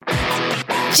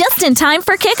just in time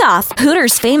for kickoff.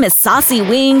 Hooters' famous saucy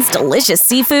wings, delicious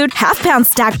seafood, half-pound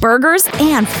stacked burgers,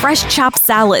 and fresh chopped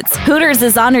salads. Hooters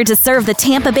is honored to serve the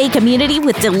Tampa Bay community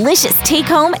with delicious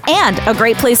take-home and a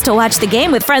great place to watch the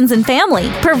game with friends and family.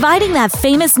 Providing that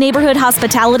famous neighborhood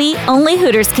hospitality only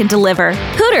Hooters can deliver.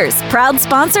 Hooters, proud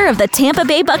sponsor of the Tampa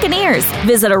Bay Buccaneers.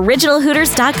 Visit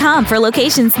originalhooters.com for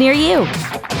locations near you.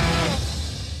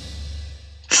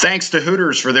 Thanks to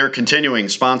Hooters for their continuing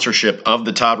sponsorship of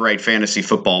the Todd Wright Fantasy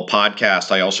Football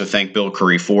Podcast. I also thank Bill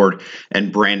Curry Ford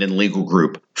and Brandon Legal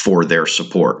Group for their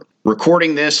support.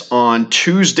 Recording this on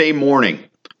Tuesday morning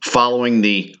following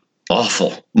the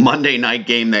awful Monday night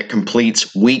game that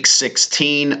completes Week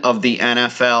 16 of the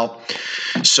NFL.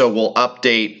 So we'll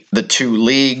update the two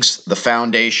leagues, the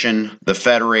Foundation, the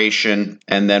Federation,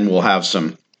 and then we'll have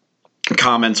some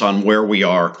comments on where we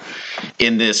are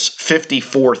in this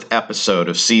 54th episode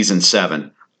of Season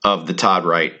 7 of the Todd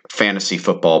Wright Fantasy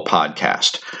Football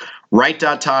Podcast.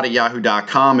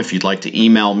 Wright.todd@yahoo.com if you'd like to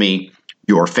email me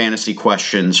your fantasy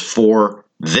questions for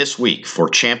this week, for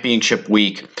Championship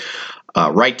Week.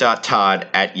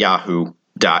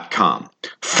 Wright.todd@yahoo.com.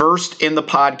 First in the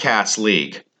podcast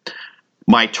league,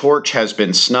 my torch has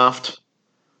been snuffed.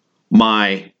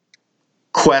 My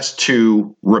quest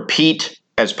to repeat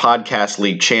as podcast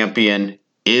league champion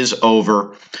is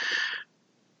over.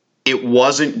 It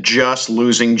wasn't just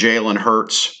losing Jalen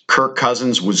Hurts. Kirk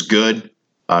Cousins was good.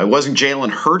 It wasn't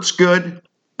Jalen Hurts good.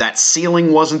 That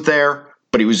ceiling wasn't there,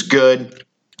 but he was good.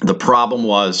 The problem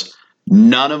was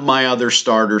none of my other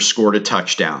starters scored a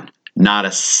touchdown. Not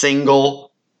a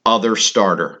single other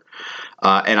starter.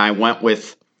 And I went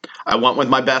with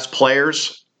my best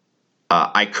players.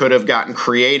 I could have gotten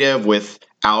creative with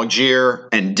Algier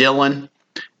and Dillon,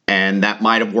 and that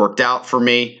might have worked out for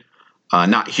me.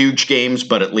 Not huge games,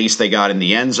 but at least they got in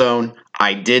the end zone.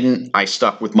 I didn't. I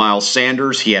stuck with Miles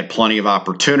Sanders. He had plenty of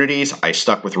opportunities. I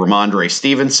stuck with Ramondre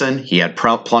Stevenson. He had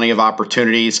plenty of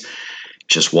opportunities.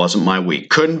 Just wasn't my week.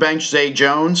 Couldn't bench Zay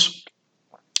Jones,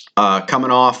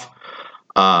 coming off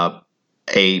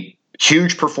a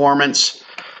huge performance,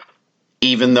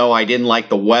 even though I didn't like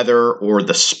the weather or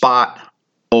the spot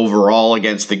overall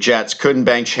against the Jets. Couldn't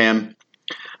bench him.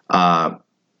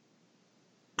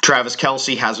 Travis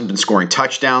Kelce hasn't been scoring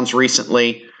touchdowns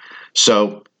recently.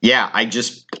 So, yeah, I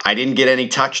didn't get any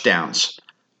touchdowns,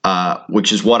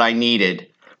 which is what I needed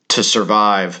to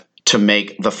survive to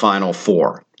make the Final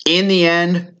Four. In the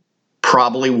end,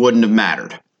 probably wouldn't have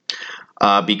mattered.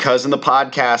 Because in the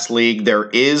podcast league, there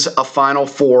is a Final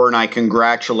Four, and I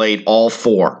congratulate all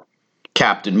four.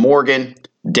 Captain Morgan,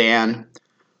 Dan,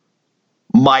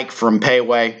 Mike from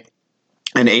Payway,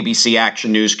 and ABC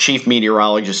Action News chief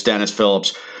meteorologist Dennis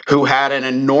Phillips, who had an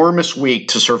enormous week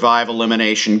to survive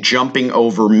elimination, jumping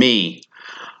over me,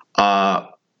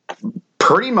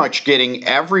 pretty much getting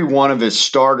every one of his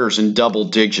starters in double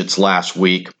digits last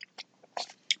week.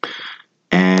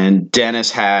 And Dennis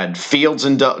had Fields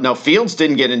Fields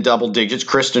didn't get in double digits.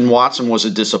 Kristen Watson was a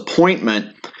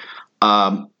disappointment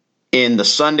in the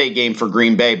Sunday game for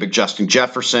Green Bay, but Justin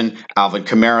Jefferson, Alvin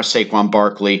Kamara, Saquon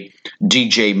Barkley,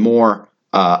 DJ Moore,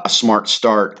 a smart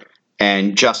start,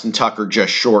 and Justin Tucker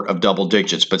just short of double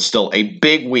digits, but still a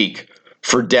big week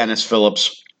for Dennis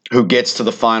Phillips, who gets to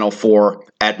the Final Four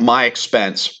at my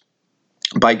expense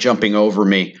by jumping over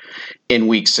me in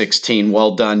Week 16.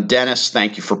 Well done, Dennis.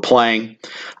 Thank you for playing.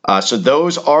 So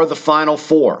those are the Final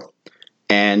Four,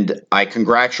 and I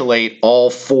congratulate all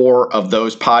four of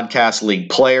those podcast league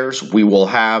players. We will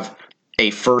have a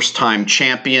first-time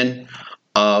champion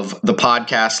of the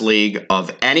podcast league,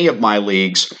 of any of my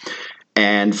leagues.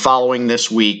 And following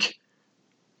this week,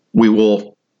 we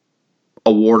will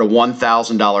award a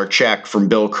 $1,000 check from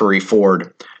Bill Curry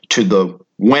Ford to the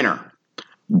winner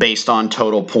based on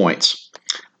total points.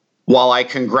 While I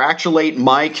congratulate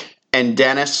Mike and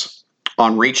Dennis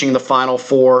on reaching the Final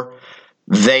Four,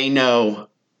 they know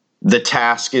the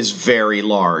task is very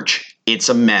large. It's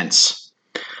immense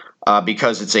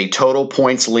because it's a total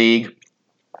points league,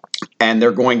 and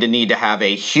they're going to need to have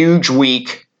a huge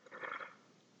week.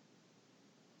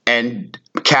 And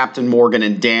Captain Morgan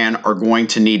and Dan are going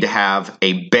to need to have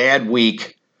a bad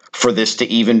week for this to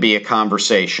even be a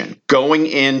conversation. Going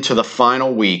into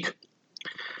the week,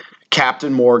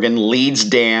 Captain Morgan leads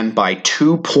Dan by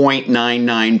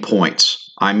 2.99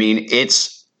 points. I mean,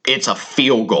 it's a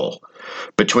field goal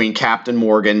between Captain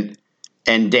Morgan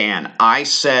and Dan. I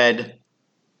said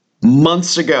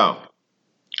months ago,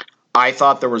 I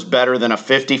thought there was better than a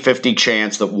 50-50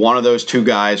 chance that one of those two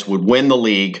guys would win the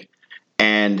league,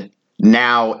 and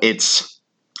now it's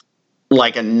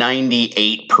like a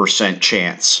 98%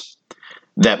 chance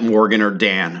that Morgan or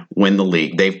Dan win the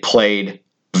league. They've played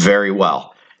very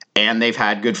well. and they've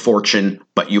had good fortune,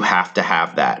 but you have to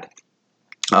have that.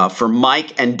 For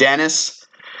Mike and Dennis,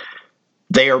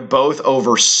 they are both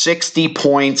over 60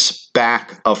 points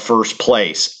back of first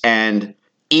place. And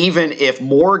even if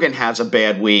Morgan has a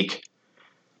bad week,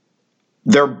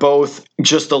 they're both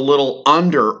just a little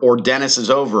under, or Dennis is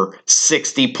over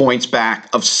 60 points back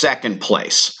of second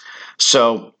place.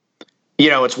 So,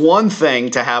 it's one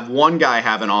thing to have one guy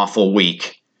have an awful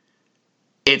week.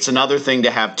 It's another thing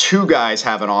to have two guys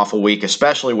have an awful week,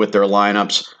 especially with their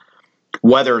lineups.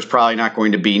 Weather is probably not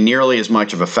going to be nearly as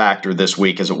much of a factor this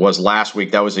week as it was last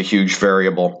week. That was a huge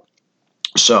variable.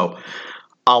 So,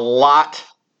 a lot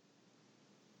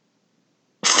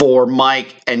for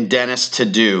Mike and Dennis to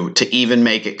do to even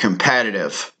make it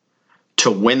competitive to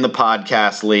win the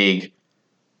podcast league.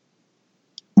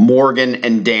 Morgan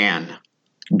and Dan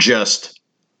just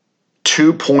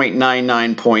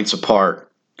 2.99 points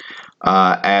apart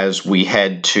as we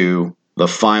head to the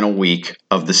final week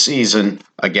of the season.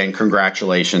 Again,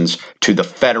 congratulations to the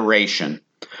Federation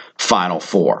Final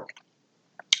Four.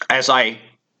 As I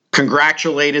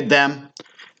congratulated them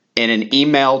in an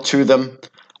email to them,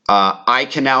 I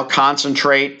can now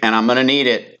concentrate, and I'm going to need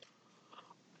it,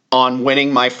 on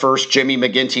winning my first Jimmy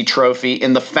McGinty trophy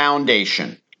in the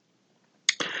foundation.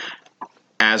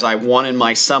 As I won in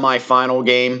my semifinal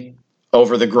game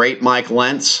over the great Mike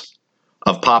Lentz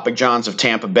of Papa John's of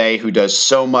Tampa Bay, who does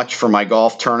so much for my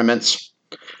golf tournaments.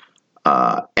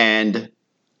 And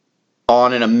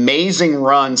on an amazing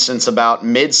run since about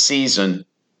mid-season,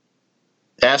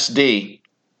 SD,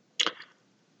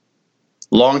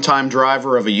 longtime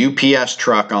driver of a UPS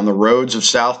truck on the roads of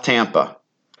South Tampa,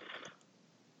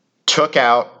 took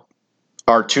out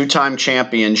our two-time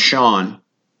champion, Sean,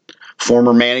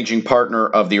 former managing partner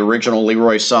of the original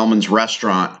Leroy Selman's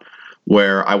restaurant,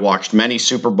 where I watched many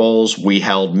Super Bowls. We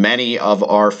held many of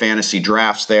our fantasy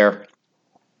drafts there,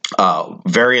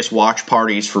 various watch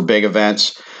parties for big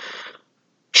events.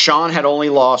 Sean had only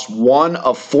lost one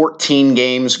of 14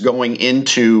 games going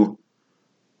into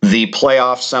the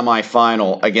playoff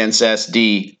semifinal against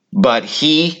SD, but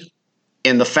he,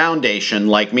 in the foundation,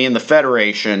 like me in the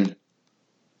Federation,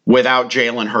 without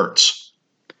Jalen Hurts.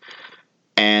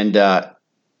 And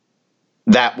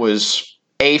that was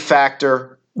a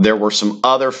factor. There were some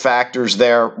other factors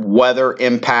there. Weather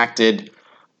impacted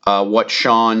what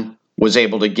Sean was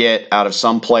able to get out of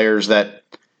some players that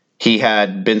he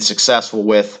had been successful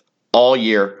with all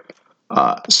year.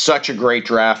 Such a great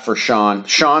draft for Sean.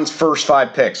 Sean's first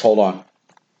 5 picks. Hold on.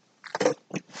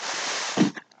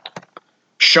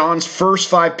 Sean's first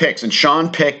 5 picks, and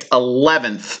Sean picked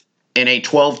 11th in a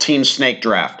 12-team snake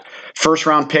draft. First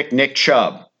round pick, Nick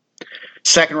Chubb.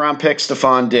 Second round pick,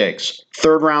 Stephon Diggs.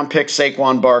 Third round pick,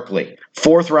 Saquon Barkley.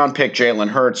 Fourth round pick, Jalen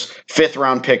Hurts. Fifth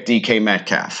round pick, DK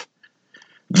Metcalf.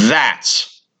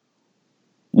 That's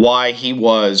why he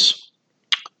was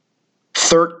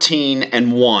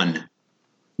 13-1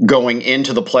 going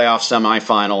into the playoff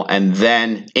semifinal, and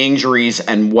then injuries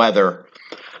and weather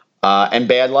and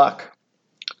bad luck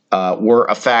were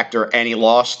a factor, and he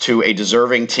lost to a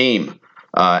deserving team.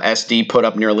 SD put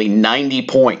up nearly 90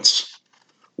 points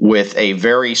with a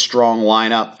very strong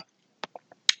lineup.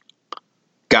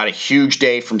 Got a huge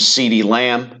day from CeeDee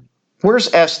Lamb. Where's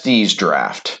SD's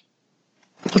draft?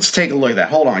 Let's take a look at that.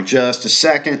 Hold on just a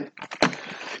second,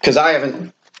 because I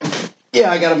haven't... Yeah,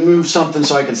 I got to move something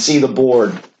so I can see the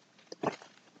board.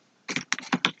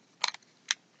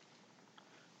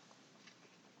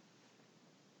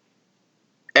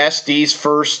 SD's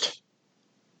first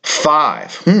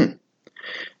 5.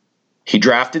 He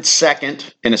drafted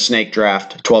second in a snake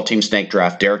draft, 12-team snake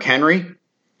draft. Derrick Henry,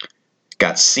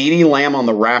 got CeeDee Lamb on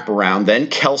the wraparound, then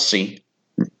Kelsey,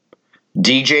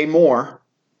 DJ Moore.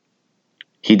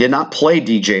 He did not play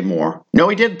DJ Moore. No,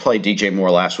 he did play DJ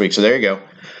Moore last week, so there you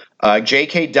go.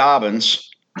 J.K.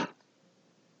 Dobbins,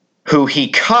 who he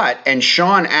cut, and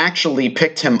Sean actually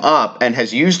picked him up and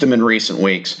has used him in recent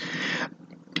weeks.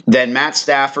 Then Matt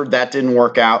Stafford, that didn't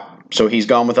work out, so he's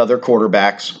gone with other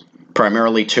quarterbacks,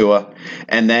 primarily Tua.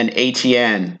 And then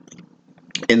ATN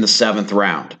in the 7th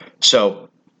round. So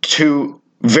 2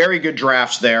 very good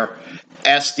drafts there.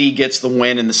 SD gets the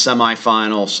win in the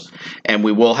semifinals, and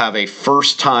we will have a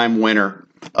first-time winner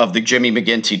of the Jimmy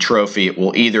McGinty Trophy. It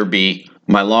will either be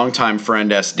my longtime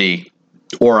friend SD,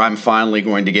 or I'm finally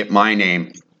going to get my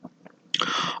name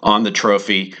on the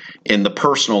trophy in the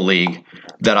personal league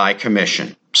that I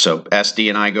commission. So SD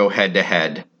and I go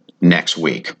head-to-head next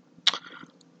week.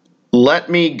 Let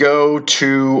me go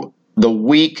to the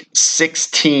Week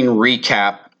 16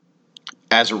 recap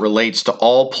as it relates to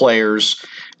all players,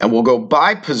 and we'll go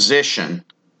by position,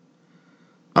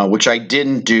 which I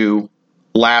didn't do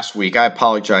last week. I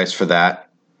apologize for that.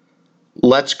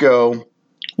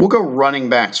 We'll go running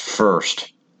backs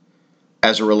first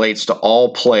as it relates to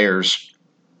all players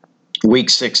week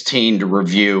 16 to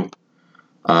review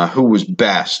who was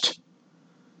best.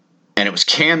 And it was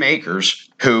Cam Akers,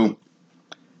 who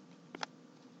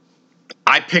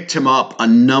I picked him up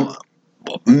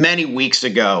many weeks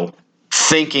ago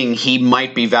thinking he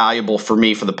might be valuable for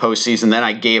me for the postseason. Then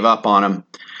I gave up on him.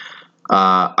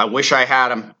 I wish I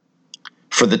had him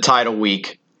for the title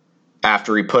week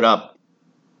after he put up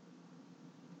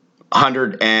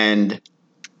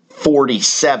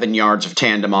 147 yards of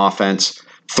tandem offense,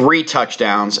 3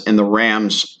 touchdowns, and the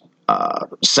Rams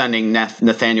sending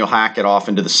Nathaniel Hackett off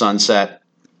into the sunset.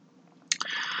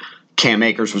 Cam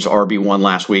Akers was RB1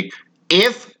 last week.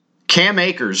 If Cam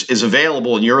Akers is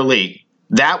available in your league,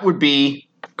 that would be,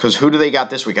 because who do they got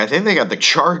this week? I think they got the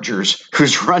Chargers,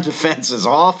 whose run defense is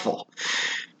awful.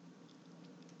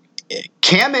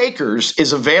 Cam Akers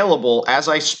is available as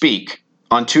I speak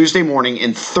on Tuesday morning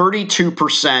in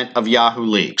 32% of Yahoo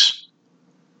leagues.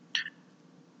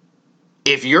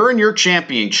 If you're in your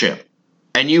championship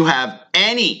and you have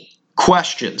any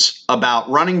questions about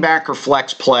running back or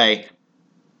flex play,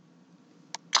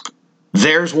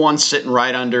 there's one sitting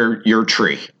right under your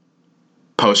tree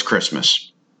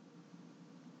post-Christmas.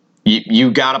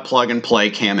 You got to plug and play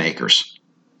Cam Akers.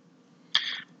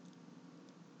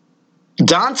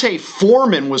 Dante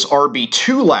Foreman was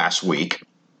RB2 last week.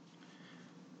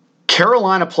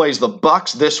 Carolina plays the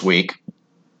Bucs this week.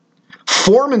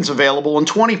 Foreman's available in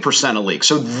 20% of leagues.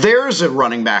 So there's a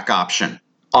running back option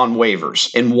on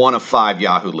waivers in 1 of 5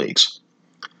 Yahoo leagues.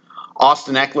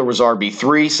 Austin Eckler was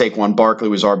RB3. Saquon Barkley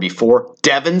was RB4.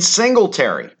 Devin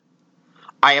Singletary.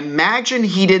 I imagine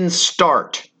he didn't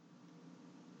start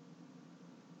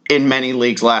in many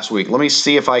leagues last week. Let me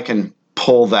see if I can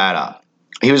pull that up.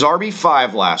 He was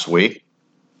RB5 last week.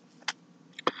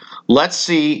 Let's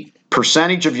see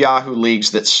percentage of Yahoo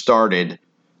leagues that started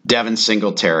Devin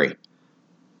Singletary.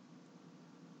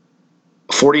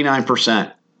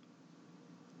 49%.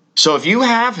 So if you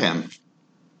have him,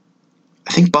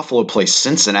 I think Buffalo plays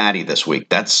Cincinnati this week.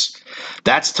 That's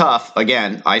tough.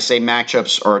 Again, I say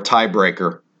matchups are a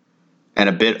tiebreaker and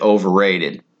a bit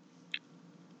overrated.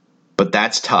 But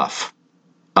that's tough.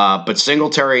 But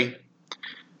Singletary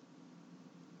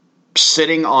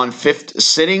sitting on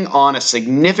a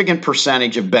significant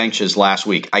percentage of benches last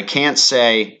week. I can't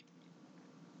say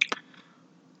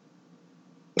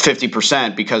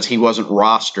 50% because he wasn't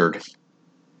rostered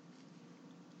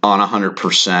on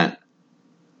 100%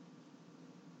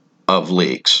 of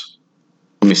leagues.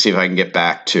 Let me see if I can get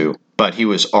back to. But he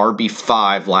was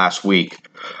RB5 last week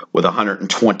with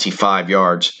 125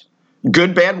 yards.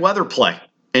 Good bad weather play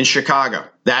in Chicago.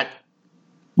 That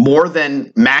more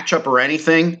than matchup or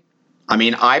anything. I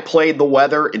mean, I played the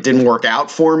weather. It didn't work out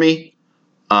for me.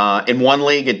 In one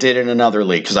league, it did in another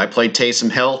league because I played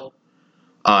Taysom Hill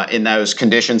in those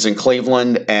conditions in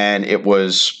Cleveland, and it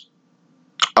was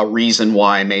a reason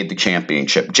why I made the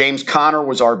championship. James Conner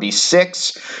was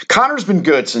RB6. Conner's been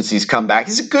good since he's come back.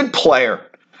 He's a good player.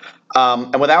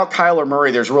 And without Kyler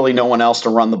Murray, there's really no one else to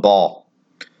run the ball.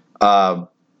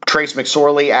 Trace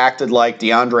McSorley acted like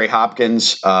DeAndre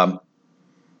Hopkins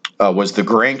was the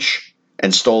Grinch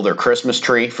and stole their Christmas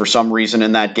tree for some reason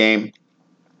in that game.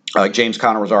 James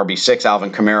Conner was RB6.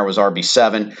 Alvin Kamara was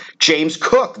RB7. James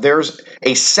Cook, there's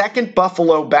a second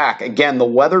Buffalo back. Again, the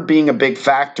weather being a big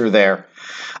factor there.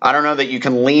 I don't know that you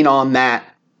can lean on that,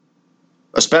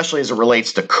 especially as it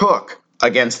relates to Cook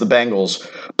against the Bengals.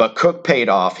 But Cook paid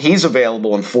off. He's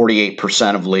available in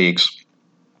 48% of leagues.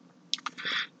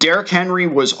 Derrick Henry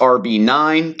was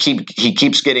RB9. He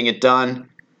keeps getting it done.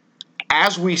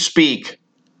 As we speak,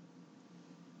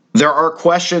 there are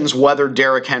questions whether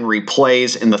Derrick Henry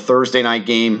plays in the Thursday night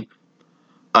game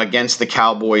against the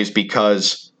Cowboys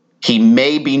because he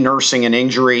may be nursing an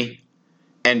injury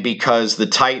and because the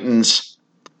Titans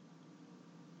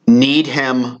need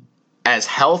him as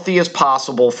healthy as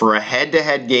possible for a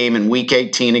head-to-head game in Week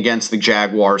 18 against the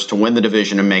Jaguars to win the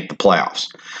division and make the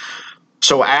playoffs.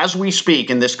 So as we speak,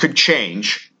 and this could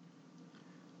change,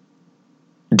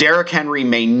 Derrick Henry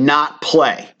may not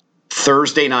play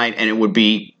Thursday night, and it would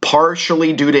be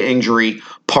partially due to injury,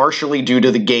 partially due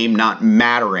to the game not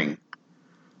mattering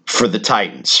for the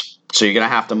Titans. So you're going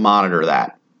to have to monitor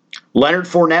that. Leonard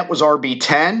Fournette was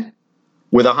RB10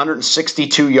 with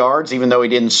 162 yards, even though he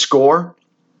didn't score.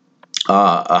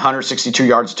 162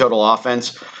 yards total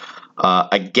offense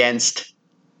against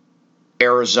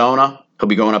Arizona. He'll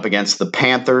be going up against the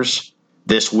Panthers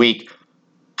this week.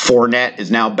 Fournette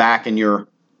is now back in your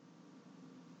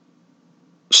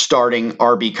starting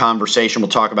RB conversation. We'll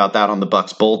talk about that on the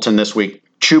Bucs Bulletin this week.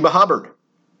 Chuba Hubbard.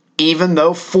 Even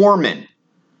though Foreman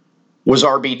was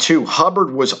RB2,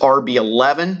 Hubbard was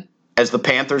RB11 as the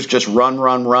Panthers just run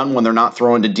when they're not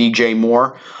throwing to DJ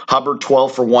Moore. Hubbard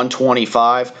 12 for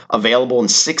 125, available in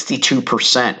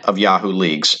 62% of Yahoo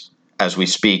leagues as we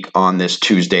speak on this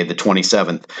Tuesday, the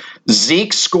 27th.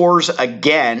 Zeke scores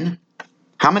again.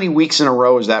 How many weeks in a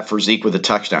row is that for Zeke with a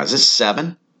touchdown? Is this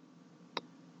 7?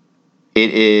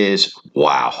 It is,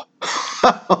 wow.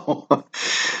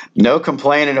 No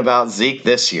complaining about Zeke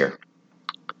this year.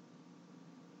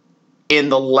 In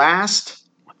the last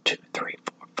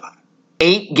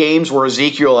 8 games where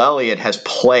Ezekiel Elliott has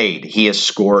played, he has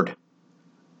scored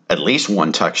at least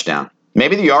 1 touchdown.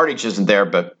 Maybe the yardage isn't there,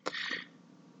 but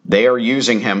they are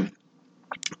using him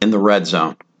in the red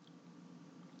zone.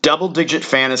 Double-digit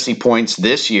fantasy points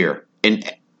this year in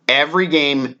every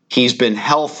game he's been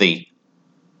healthy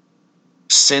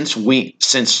since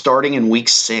starting in week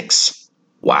 6.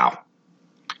 Wow.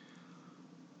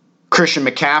 Christian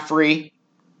McCaffrey,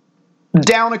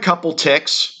 down a couple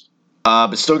ticks,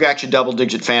 but still got you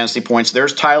double-digit fantasy points.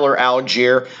 There's Tyler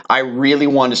Algier. I really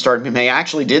wanted to start him. He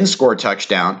actually didn't score a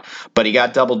touchdown, but he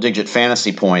got double-digit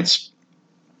fantasy points.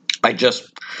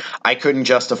 I couldn't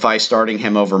justify starting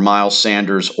him over Miles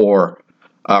Sanders or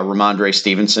Ramondre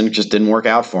Stevenson. It just didn't work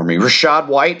out for me. Rachaad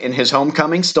White in his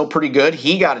homecoming, still pretty good.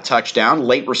 He got a touchdown,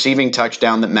 late receiving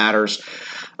touchdown that matters.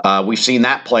 We've seen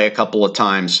that play a couple of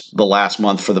times the last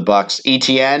month for the Bucs.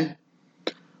 ETN,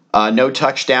 no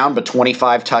touchdown, but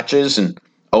 25 touches and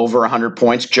over 100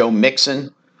 points. Joe Mixon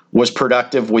was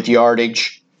productive with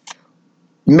yardage.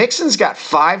 Mixon's got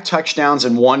 5 touchdowns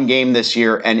in one game this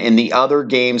year, and in the other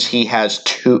games he has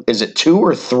 2. Is it 2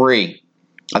 or 3?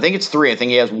 I think it's 3. I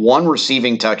think he has 1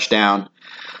 receiving touchdown,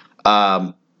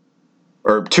 or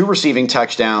 2 receiving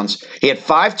touchdowns. He had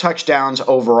 5 touchdowns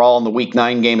overall in the Week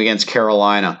 9 game against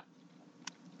Carolina.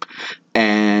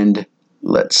 And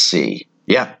let's see.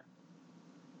 Yeah.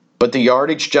 But the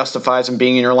yardage justifies him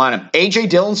being in your lineup. A.J.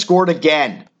 Dillon scored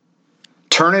again,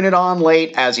 turning it on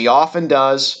late, as he often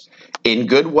does, in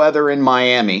good weather in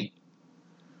Miami.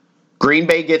 Green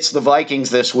Bay gets the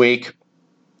Vikings this week.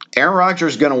 Aaron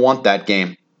Rodgers is going to want that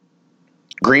game.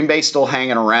 Green Bay still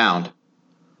hanging around.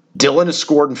 Dillon has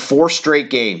scored in 4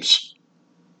 straight games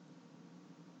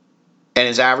and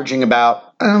is averaging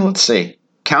about, let's see,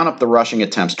 count up the rushing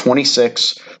attempts,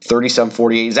 26, 37,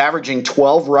 48. He's averaging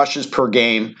 12 rushes per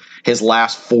game his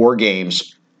last 4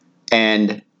 games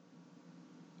and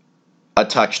a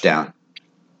touchdown.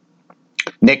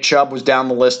 Nick Chubb was down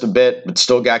the list a bit, but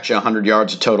still got you 100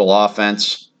 yards of total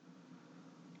offense.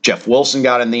 Jeff Wilson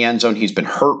got in the end zone. He's been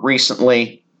hurt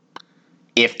recently.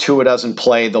 If Tua doesn't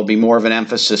play, there'll be more of an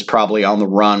emphasis probably on the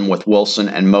run with Wilson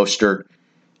and Mostert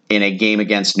in a game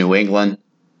against New England.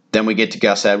 Then we get to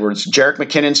Gus Edwards. Jerick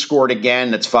McKinnon scored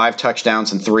again. That's 5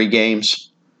 touchdowns in 3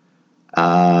 games.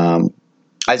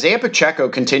 Isaiah Pacheco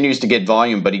continues to get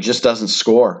volume, but he just doesn't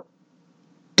score.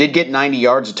 Did get 90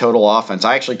 yards of total offense.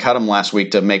 I actually cut him last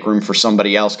week to make room for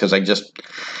somebody else because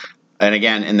and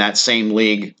again, in that same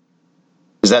league.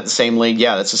 Is that the same league?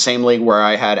 Yeah, that's the same league where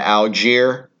I had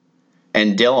Algier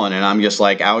and Dillon, and I'm just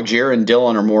like, Algier and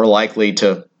Dillon are more likely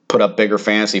to put up bigger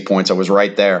fantasy points. I was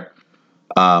right there.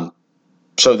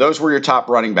 So those were your top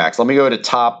running backs. Let me go to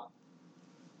top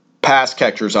pass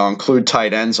catchers. I'll include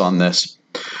tight ends on this.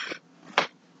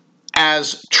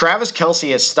 As Travis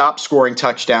Kelce has stopped scoring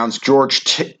touchdowns, George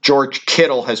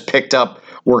Kittle has picked up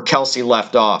where Kelce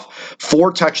left off.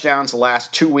 4 touchdowns the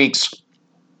last 2 weeks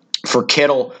for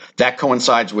Kittle. That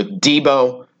coincides with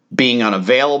Debo being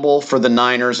unavailable for the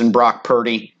Niners and Brock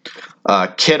Purdy.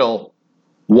 Kittle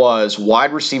was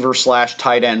wide receiver /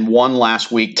 tight end 1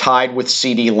 last week, tied with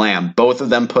CeeDee Lamb. Both of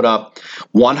them put up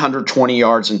 120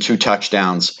 yards and 2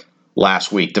 touchdowns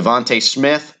last week. Devontae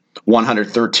Smith,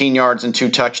 113 yards and 2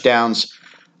 touchdowns.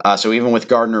 So even with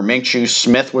Gardner Minshew,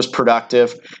 Smith was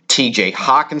productive. TJ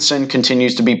Hawkinson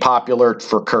continues to be popular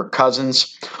for Kirk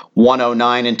Cousins.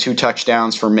 109 and 2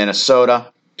 touchdowns for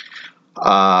Minnesota.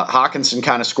 Hawkinson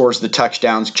kind of scores the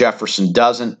touchdowns. Jefferson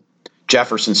doesn't.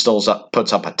 Jefferson still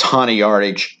puts up a ton of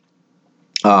yardage.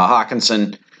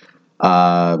 Hawkinson,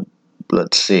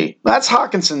 let's see. That's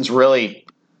Hawkinson's really,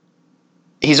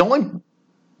 he's only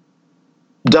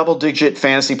double-digit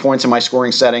fantasy points in my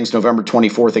scoring settings November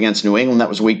 24th against New England. That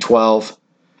was Week 12.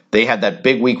 They had that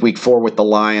big week 4 with the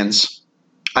Lions.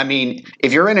 I mean,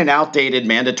 if you're in an outdated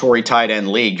mandatory tight end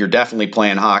league, you're definitely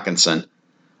playing Hawkinson.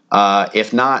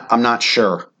 If not, I'm not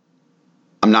sure.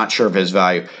 I'm not sure of his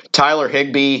value. Tyler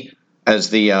Higbee, as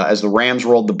the Rams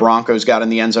rolled the Broncos, got in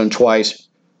the end zone twice.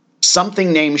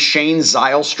 Something named Shane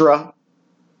Zylstra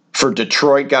for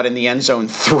Detroit got in the end zone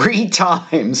 3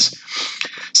 times.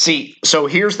 See, so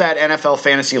here's that NFL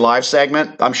Fantasy Live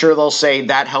segment. I'm sure they'll say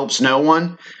that helps no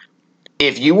one.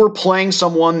 If you were playing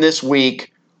someone this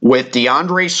week with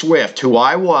DeAndre Swift, who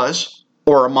I was,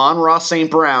 or Amon-Ra St.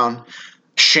 Brown,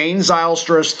 Shane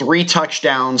Zylstra's 3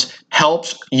 touchdowns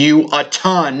helps you a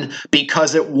ton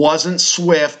because it wasn't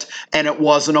Swift and it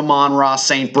wasn't Amon-Ra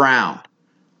St. Brown.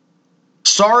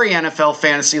 Sorry, NFL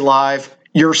Fantasy Live,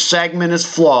 your segment is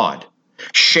flawed.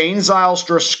 Shane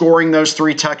Zylstra scoring those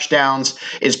 3 touchdowns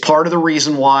is part of the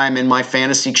reason why I'm in my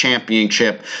fantasy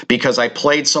championship, because I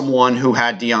played someone who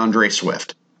had DeAndre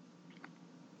Swift.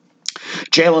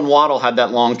 Jalen Waddle had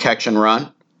that long catch and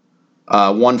run,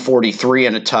 143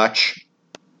 and a touch.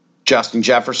 Justin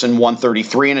Jefferson,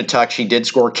 133 and a touch. He did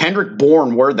score. Kendrick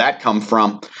Bourne, where'd that come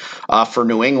from for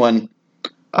New England?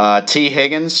 T.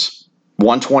 Higgins,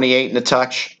 128 and a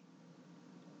touch.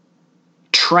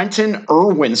 Trenton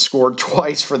Irwin scored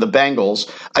twice for the Bengals.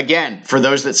 Again, for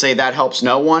those that say that helps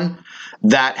no one,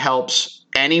 that helps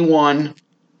anyone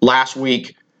last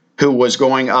week who was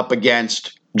going up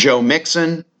against Joe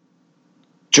Mixon,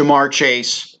 Jamar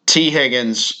Chase, T.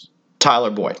 Higgins,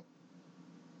 Tyler Boyd.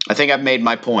 I think I've made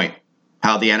my point,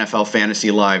 how the NFL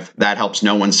Fantasy Live that helps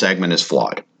no one segment is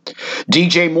flawed.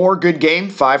 DJ Moore, good game,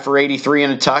 5 for 83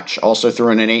 and a touch, also threw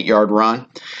in an 8-yard run.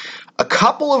 A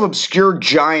couple of obscure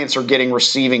Giants are getting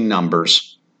receiving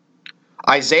numbers.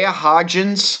 Isaiah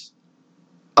Hodgins,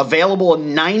 available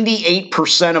in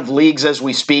 98% of leagues as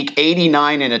we speak,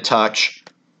 89 and a touch.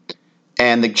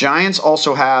 And the Giants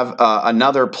also have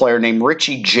another player named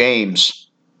Richie James,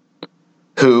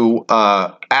 who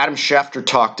Adam Schefter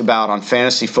talked about on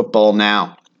Fantasy Football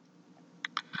Now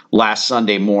last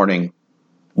Sunday morning.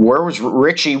 Where was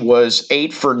Richie? Was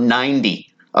 8 for 90,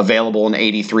 available in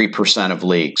 83% of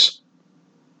leagues.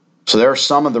 So there are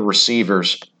some of the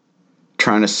receivers.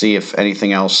 Trying to see if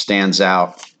anything else stands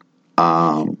out.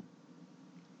 DJ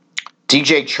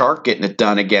Chark getting it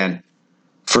done again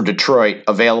for Detroit,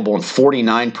 available in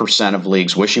 49% of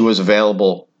leagues. Wish he was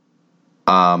available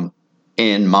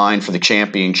in mine for the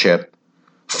championship.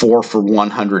 4 for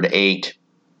 108.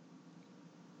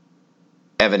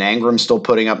 Evan Engram still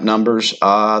putting up numbers.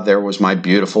 There was my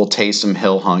beautiful Taysom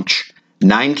Hill hunch.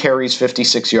 9 carries,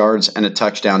 56 yards, and a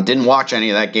touchdown. Didn't watch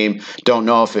any of that game. Don't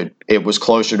know if it was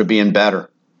closer to being better.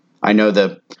 I know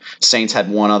the Saints had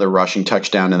one other rushing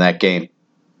touchdown in that game.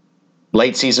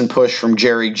 Late season push from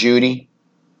Jerry Jeudy.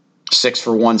 6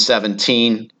 for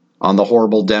 117 on the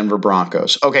horrible Denver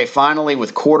Broncos. Okay, finally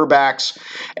with quarterbacks,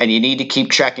 and you need to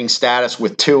keep checking status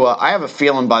with Tua. I have a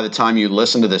feeling by the time you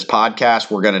listen to this podcast,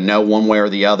 we're going to know one way or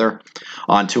the other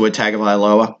on Tua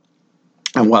Tagovailoa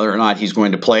and whether or not he's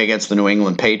going to play against the New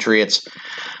England Patriots.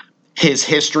 His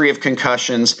history of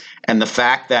concussions and the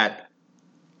fact that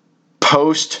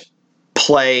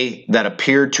post-play that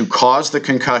appeared to cause the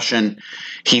concussion,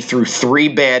 he threw 3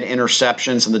 bad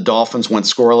interceptions and the Dolphins went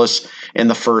scoreless in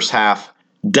the first half,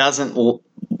 doesn't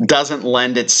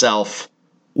lend itself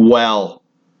well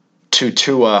to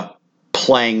Tua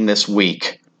playing this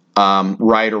week,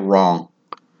 right or wrong.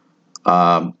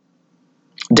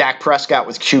 Dak Prescott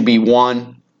was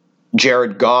QB1.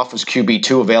 Jared Goff was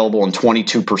QB2, available in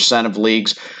 22% of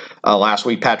leagues. Last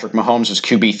week, Patrick Mahomes was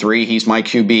QB3. He's my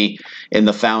QB in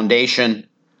the foundation.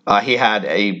 He had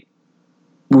a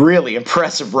really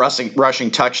impressive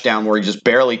rushing touchdown where he just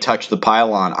barely touched the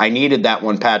pylon. I needed that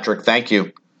one, Patrick. Thank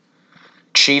you.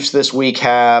 Chiefs this week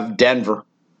have Denver.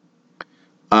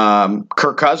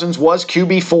 Kirk Cousins was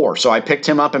QB4, so I picked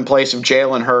him up in place of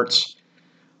Jalen Hurts.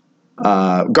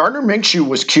 Gardner Minshew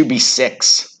was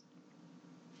QB6.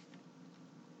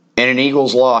 In an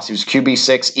Eagles loss, he was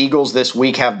QB6. Eagles this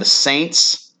week have the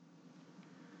Saints.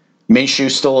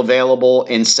 Minshew still available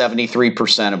in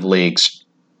 73% of leagues.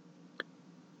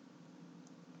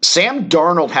 Sam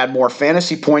Darnold had more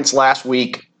fantasy points last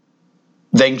week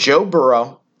than Joe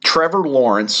Burrow, Trevor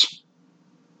Lawrence,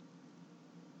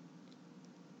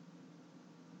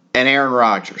 and Aaron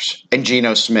Rodgers, and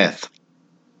Geno Smith,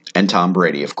 and Tom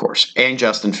Brady, of course, and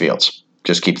Justin Fields.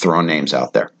 Just keep throwing names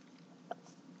out there.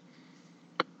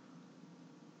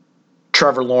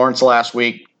 Trevor Lawrence last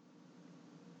week,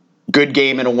 good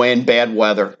game and a win, bad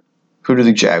weather. Who do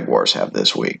the Jaguars have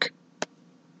this week?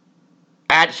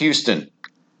 At Houston,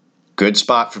 good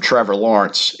spot for Trevor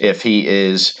Lawrence if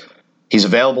he's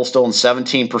available still in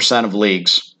 17% of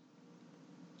leagues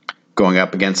going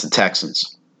up against the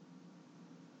Texans.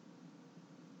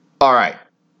 All right.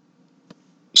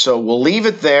 So we'll leave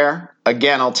it there.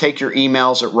 Again, I'll take your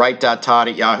emails at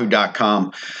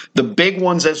write.todd@yahoo.com. The big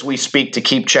ones as we speak to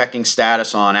keep checking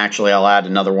status on, actually, I'll add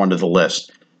another one to the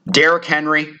list. Derrick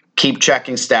Henry, keep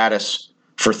checking status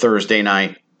for Thursday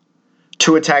night.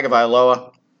 Tua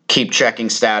Tagovailoa, keep checking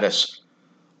status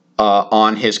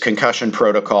on his concussion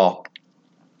protocol.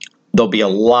 There'll be a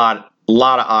lot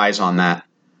of eyes on that.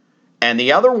 And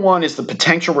the other one is the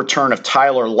potential return of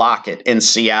Tyler Lockett in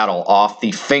Seattle off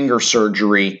the finger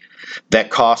surgery that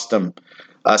cost him.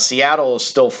 Seattle is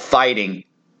still fighting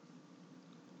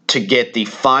to get the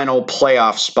final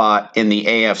playoff spot in the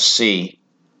AFC.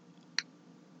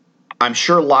 I'm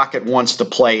sure Lockett wants to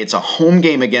play. It's a home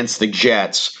game against the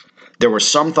Jets. There was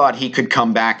some thought he could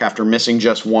come back after missing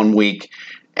just 1 week,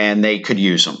 and they could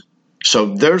use him.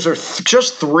 So those are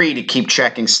just three to keep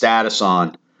checking status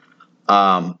on.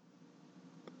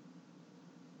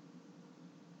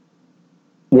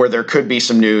 Where there could be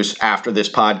some news after this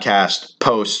podcast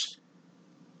posts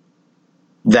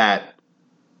that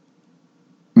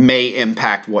may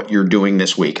impact what you're doing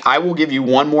this week. I will give you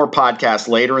one more podcast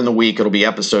later in the week. It'll be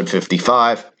episode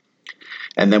 55.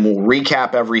 And then we'll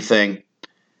recap everything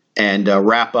and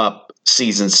wrap up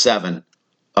season 7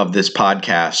 of this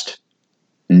podcast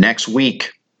next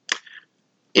week.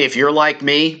 If you're like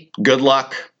me, good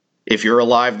luck. If you're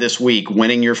alive this week,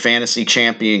 winning your fantasy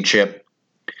championship.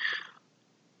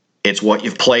 It's what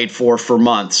you've played for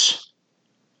months.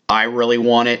 I really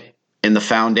want it in the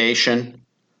foundation.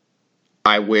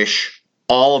 I wish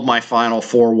all of my Final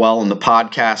Four well in the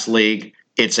podcast league.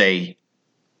 It's a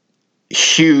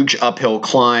huge uphill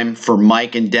climb for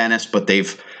Mike and Dennis, but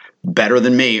they've, better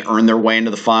than me, earned their way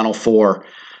into the Final Four.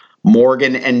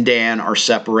 Morgan and Dan are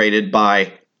separated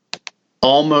by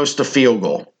almost a field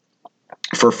goal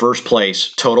for first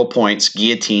place, total points,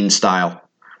 guillotine style,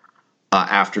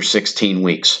 after 16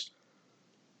 weeks.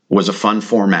 Was a fun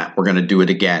format. We're going to do it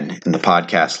again in the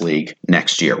podcast league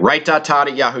next year.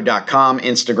 Wright.todd@yahoo.com,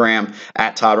 Instagram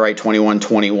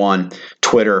 @ToddWright2121,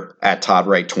 Twitter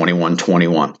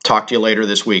 @ToddWright2121. Talk to you later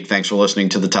this week. Thanks for listening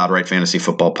to the Todd Wright Fantasy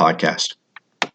Football Podcast.